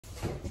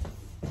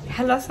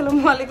Hello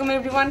আসসালামু আলাইকুম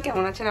everyone,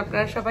 কেমন আছেন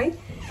আপনারা সবাই?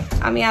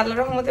 আমি আল্লাহর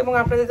রহমতে এবং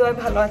আপনাদের দোয়ায়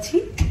ভালো আছি।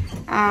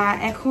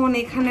 এখন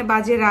এখানে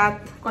বাজে রাত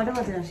কয়টা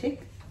বাজে? আশিক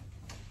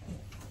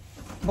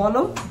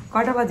বলো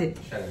কয়টা বাজে?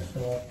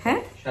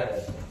 হ্যাঁ,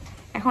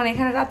 এখন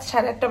এখানে রাত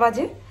 8:30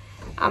 বাজে।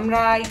 আমরা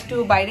একটু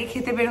বাইরে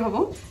খেতে বের হব।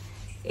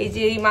 এই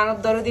যে এই মানব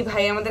দরদি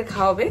ভাই আমাদের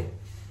খাওয়াবে,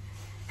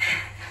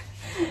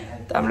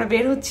 তো আমরা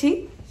বের হচ্ছি,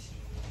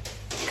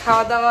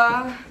 খাওয়া দাওয়া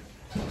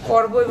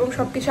করবো এবং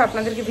সবকিছু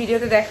আপনাদেরকে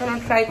ভিডিওতে দেখানোর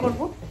ট্রাই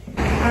করব।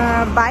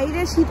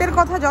 বাইরে শীতের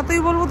কথা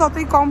যতই বলবো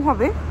ততই কম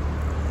হবে।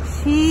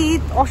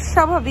 শীত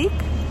অস্বাভাবিক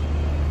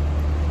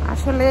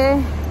আসলে,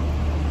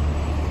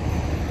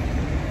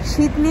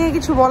 শীত নিয়ে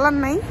কিছু বলার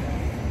নাই।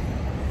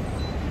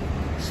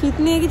 শীত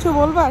নিয়ে কিছু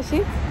বলবো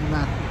আশিক?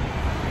 না,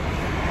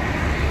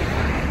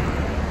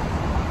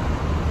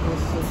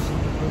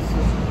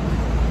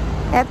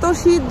 এত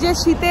শীত যে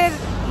শীতের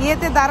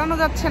ইয়েতে দাঁড়ানো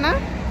যাচ্ছে না।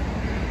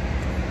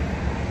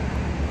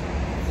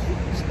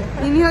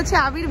 ইনি হচ্ছে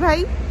আবির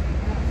ভাই।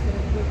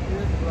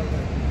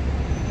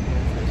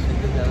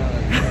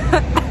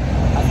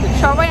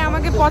 সবাই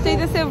আমাকে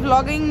পচাইতেছে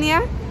ব্লগিং নিয়ে।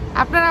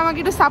 আপনারা আমাকে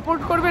একটু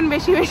সাপোর্ট করবেন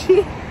বেশি বেশি।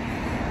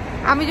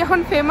 আমি যখন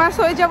ফেমাস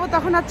হয়ে যাব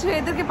তখন হচ্ছে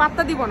এদেরকে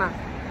পাত্তা দিব না।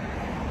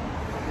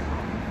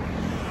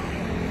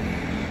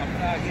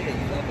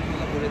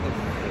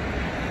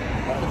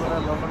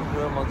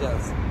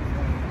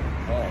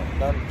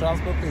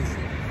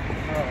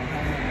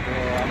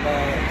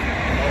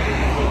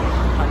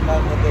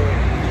 ঠান্ডার মধ্যে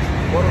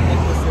গরম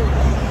দেখতেছে,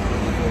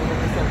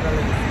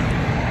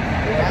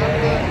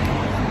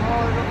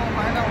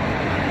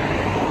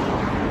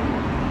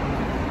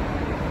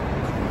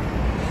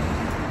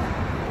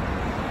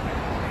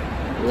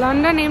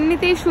 লন্ডন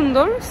এমনিতেই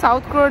সুন্দর,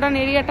 সাউথ ক্রোডান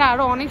এরিয়াটা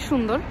আরো অনেক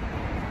সুন্দর।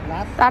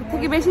 তার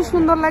থেকে বেশি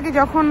সুন্দর লাগে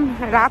যখন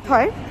রাত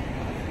হয়।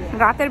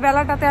 রাতের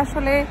বেলাটাতে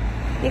আসলে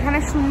এখানে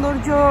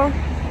সৌন্দর্য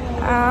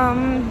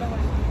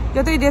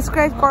যতই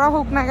ডেসক্রাইব করা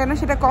হোক না কেন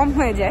সেটা কম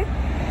হয়ে যায়।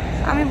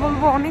 আমি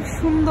বলবো অনেক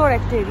সুন্দর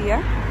একটা এরিয়া,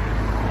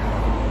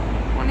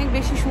 অনেক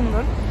বেশি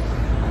সুন্দর।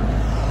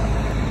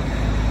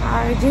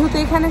 আর যেহেতু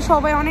এখানে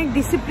সবাই অনেক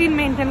ডিসিপ্লিন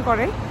মেনটেন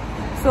করে,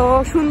 তো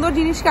সুন্দর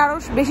জিনিসকে আরো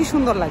বেশি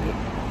সুন্দর লাগে।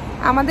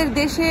 আমাদের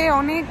দেশে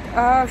অনেক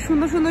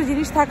সুন্দর সুন্দর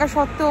জিনিস থাকা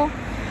সত্ত্বেও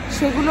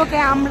সেগুলোকে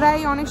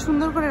আমরাই অনেক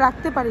সুন্দর করে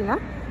রাখতে পারি না।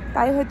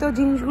 তাই হয়তো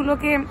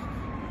জিনিসগুলোকে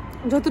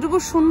যতটুকু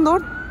সুন্দর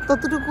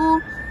ততটুকু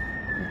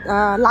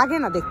লাগে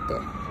না দেখতে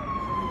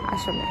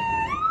আসলে।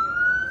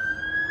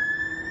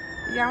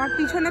 যে আমার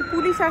পিছনে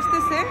পুলিশ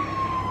আসতেছে,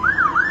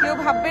 কেউ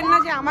ভাববেন না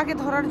যে আমাকে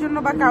ধরার জন্য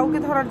বা কাউকে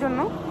ধরার জন্য।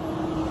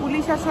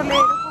 পুলিশ আসলে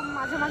এরকম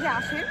মাঝে মাঝে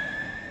আসে,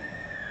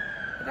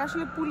 এটা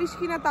আসলে পুলিশ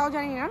কিনা তাও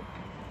জানি না।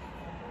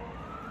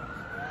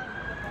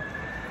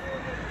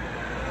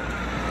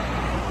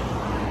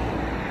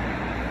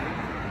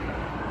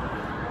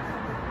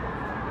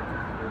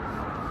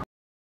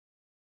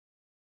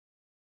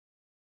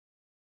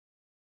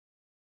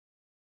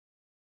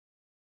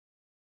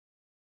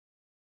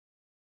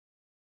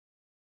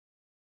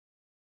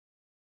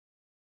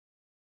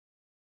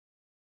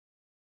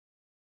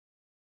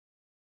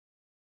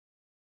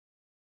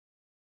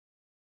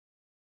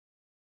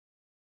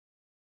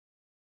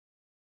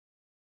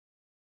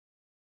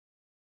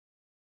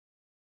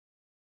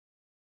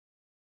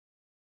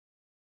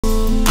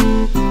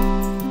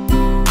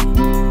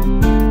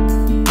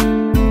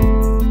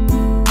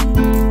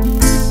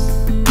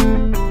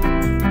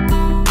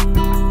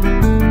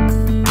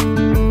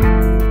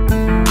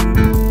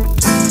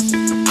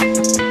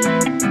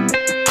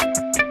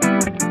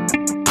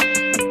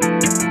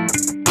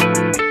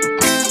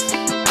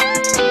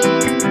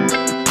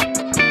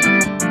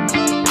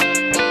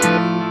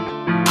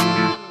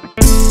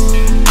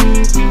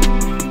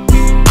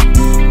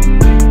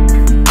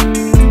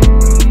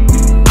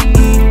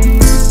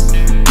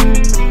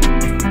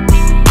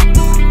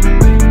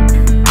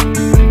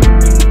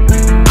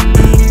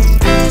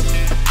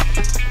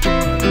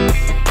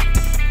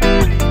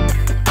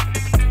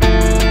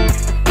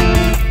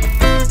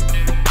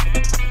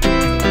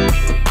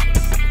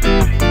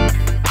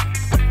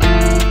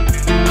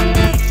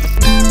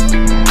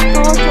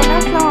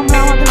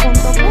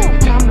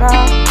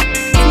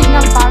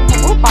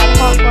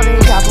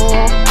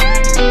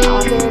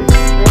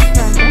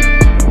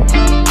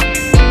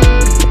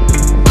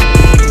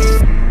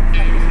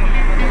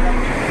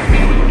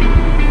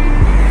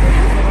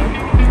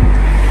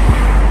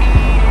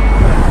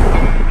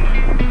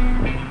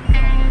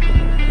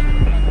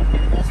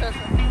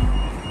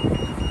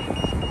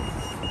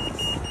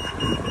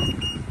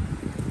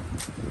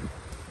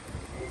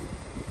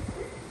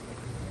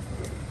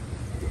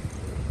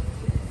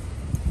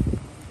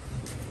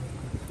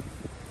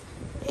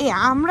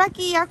 আমরা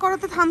কি ইয়া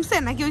করতে থামছে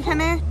নাকি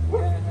ওইখানে?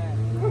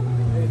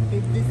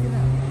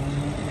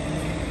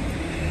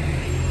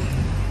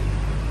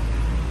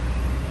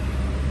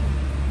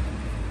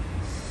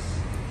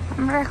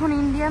 আমরা এখন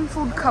ইন্ডিয়ান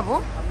ফুড খাবো,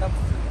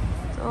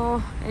 তো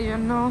এই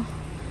জন্য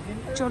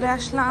চলে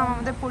আসলাম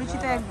আমাদের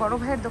পরিচিত এক বড়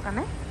ভাইয়ের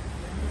দোকানে।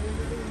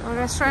 তো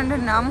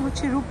রেস্টুরেন্টের নাম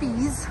হচ্ছে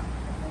রুপিজ।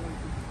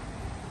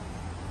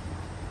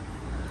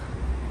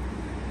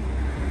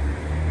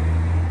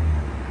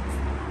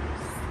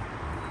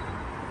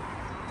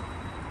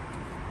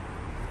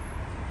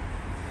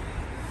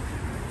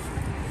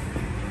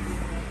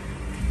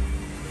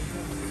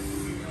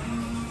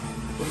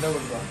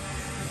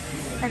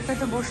 একটা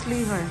তো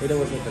বসলেই হয়। এটা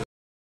বসে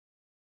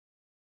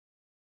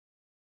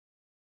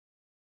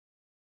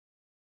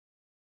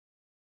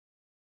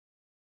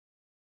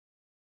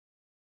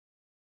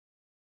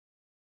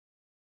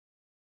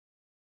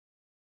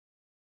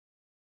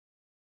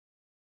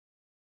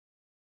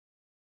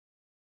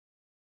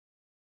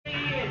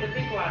The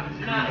big ones.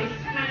 No, it's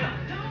kind of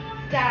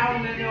down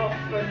and off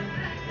and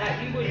like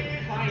you wouldn't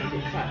find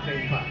it that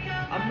big, but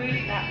I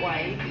moved that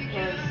way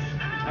because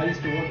I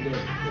used to work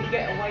there. to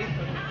get away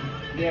from it.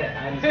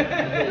 Yeah, I used to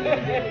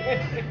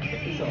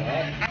It's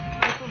alright.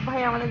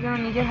 ভাই আমাদের জন্য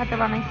নিজের হাতে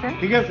বানাইছে।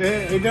 ঠিক আছে,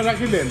 এটা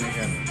রাখিলেন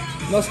এখানে।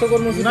 নষ্ট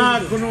করবো না,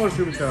 কোনো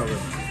অসুবিধা হবে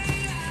না।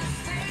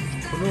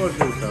 কোনো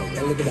অসুবিধা হবে না।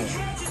 তাহলে কি দাও?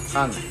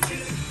 খান।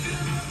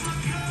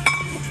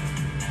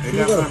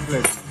 এটা আপনার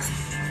প্লেট।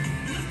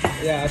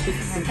 আশিক।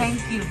 Thank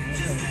you.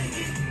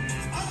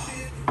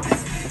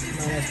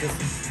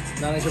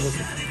 না এসে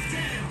বসে।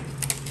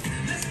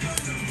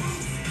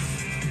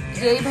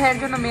 যে এই ভাইয়ের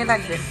জন্য মেয়ে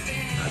লাগবে।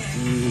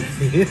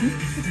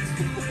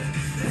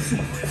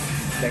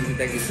 থ্যাংক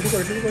ইউ শুরু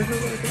করো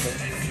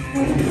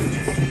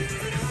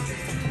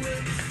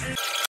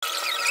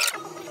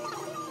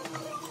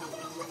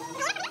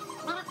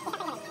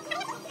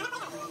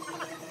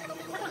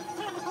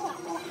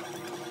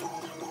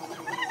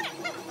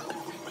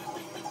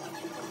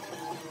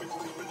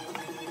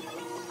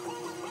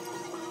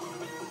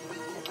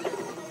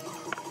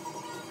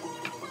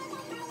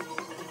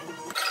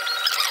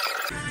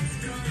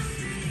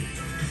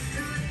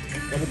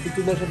তবে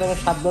কুতুবের সাথে আমার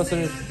 7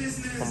 বছরের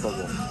সম্পর্ক।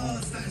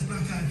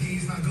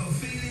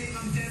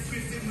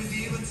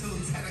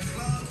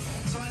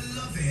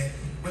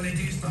 When they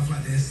do stuff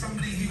like this,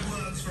 somebody who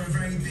works for a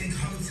very big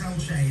hotel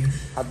chain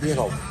হাত দিয়ে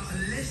খাও। a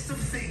list of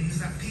things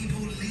that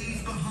people leave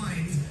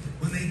behind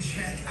when they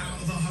check out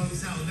of the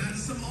hotel.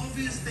 There's some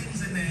obvious things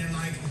in there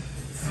like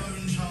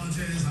phone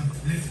chargers. I've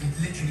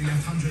literally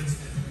left hundreds.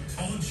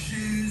 Odd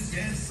shoes,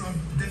 yes, I've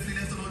definitely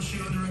left an odd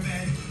shoe under a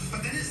bed. But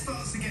then it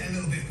starts to get a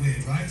little bit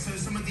weird, right? So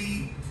some of the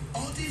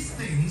oddest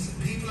things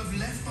people have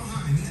left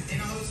behind in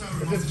a hotel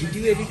room.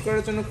 Video edit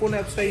করার জন্য কোন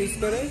অ্যাপসটা use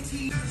করে?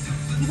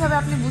 কিভাবে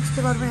আপনি বুঝতে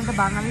পারবেন এটা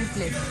বাঙালির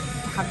প্লেট?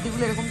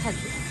 হাড্ডিগুলো এরকম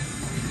থাকবে।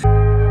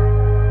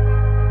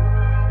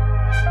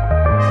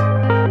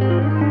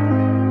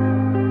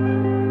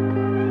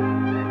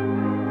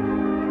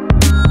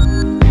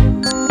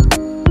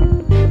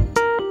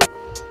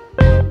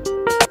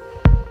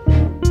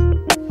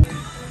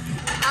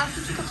 আর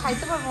কিছু তো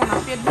খাইতে পারবো না,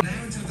 পেট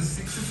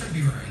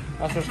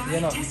আচ্ছা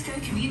জানো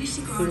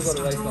শুরু করো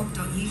রাইস নাও।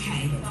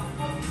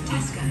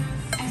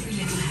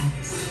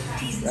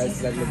 রাইস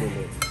লাগলে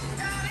বলবো।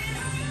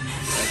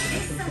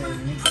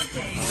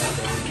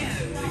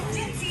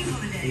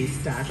 এই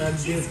স্টার্টার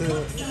দিয়ে তো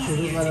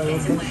শুরু করা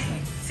হতো,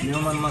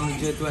 মেহমান মানুষ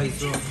যেহেতু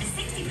আইসো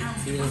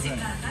ঠিক আছে।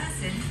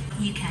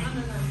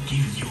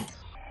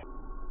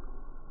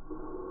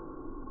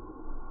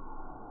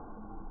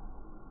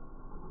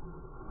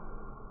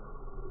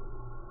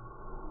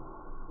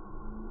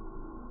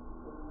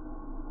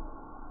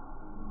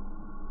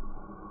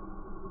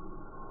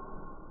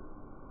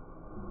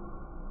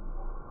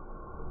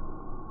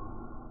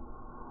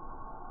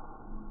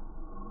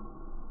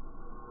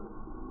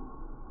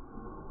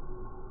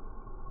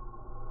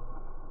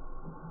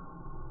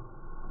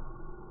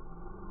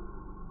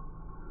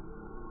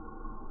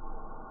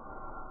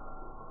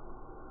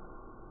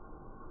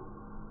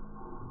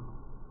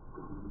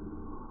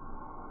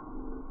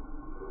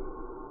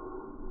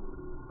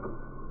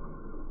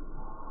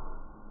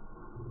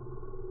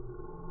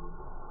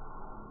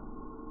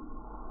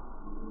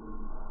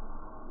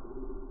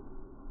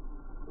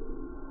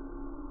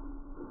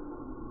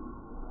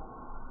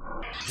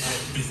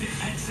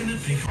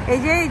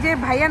 এই যে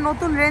ভাইয়া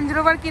নতুন রেঞ্জ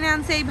রোভার কিনে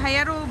আনছে, এই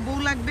ভাইয়ারও বউ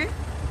লাগবে।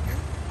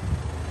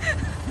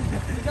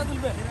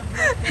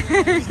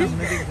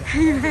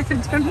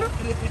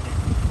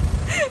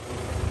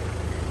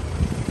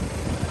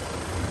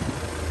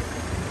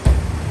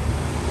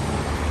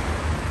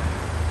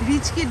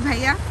 রিচ কিড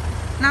ভাইয়া,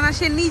 না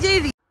সে নিজেই।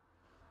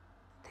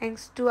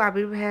 থ্যাংকস টু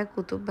আবির ভাইয়া,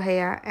 কুতুব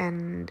ভাইয়া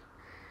অ্যান্ড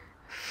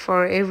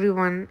ফর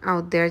এভরিওয়ান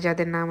আউট দেয়ার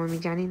যাদের নাম আমি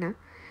জানি না।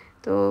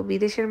 তো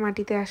বিদেশের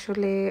মাটিতে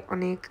আসলে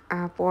অনেক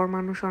পর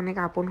মানুষ অনেক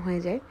আপন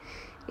হয়ে যায়,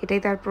 এটাই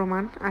তার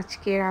প্রমাণ।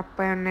 আজকের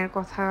আপ্যায়নের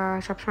কথা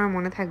সবসময়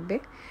মনে থাকবে।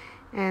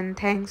 And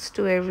thanks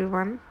to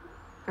everyone.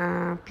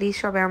 Please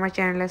সবাই আমার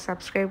চ্যানেলে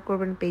সাবস্ক্রাইব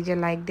করবেন, পেজে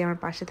লাইক দিয়ে আমার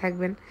পাশে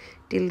থাকবেন।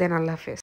 টিল দেন, আল্লাহ হাফেজ।